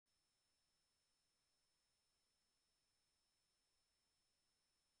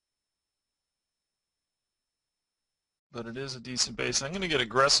but it is a decent base. I'm going to get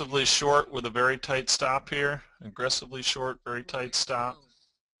aggressively short with a very tight stop here. Aggressively short, very tight stop.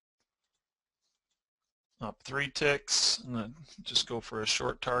 Up 3 ticks, and then just go for a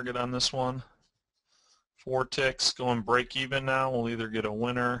short target on this one. 4 ticks, going break even now. We'll either get a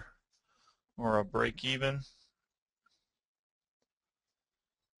winner or a break even.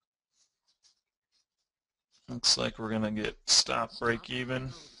 Looks like we're going to get stop break even.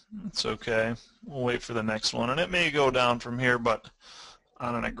 It's okay. We'll wait for the next one, and it may go down from here, but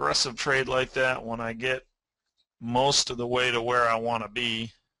on an aggressive trade like that, when I get most of the way to where I want to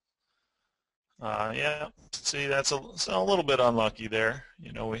be, yeah, see, that's a little bit unlucky there.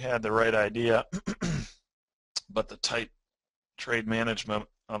 You know, we had the right idea, but the tight trade management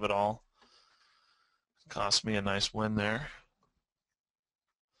of it all cost me a nice win there.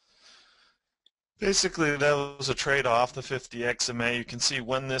 Basically, that was a trade off the 50 SMA. You can see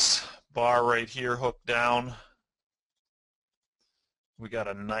when this bar right here hooked down, we got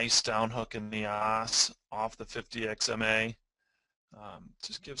a nice down hook in the OS off the 50 SMA.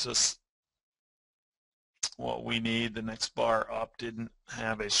 Just gives us what we need. The next bar up didn't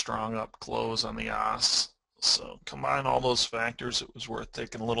have a strong up close on the OS. So combine all those factors, it was worth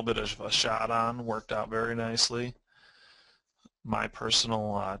taking a little bit of a shot on. Worked out very nicely. My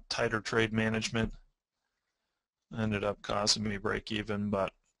personal tighter trade management ended up causing me break even,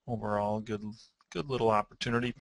 but overall good little opportunity.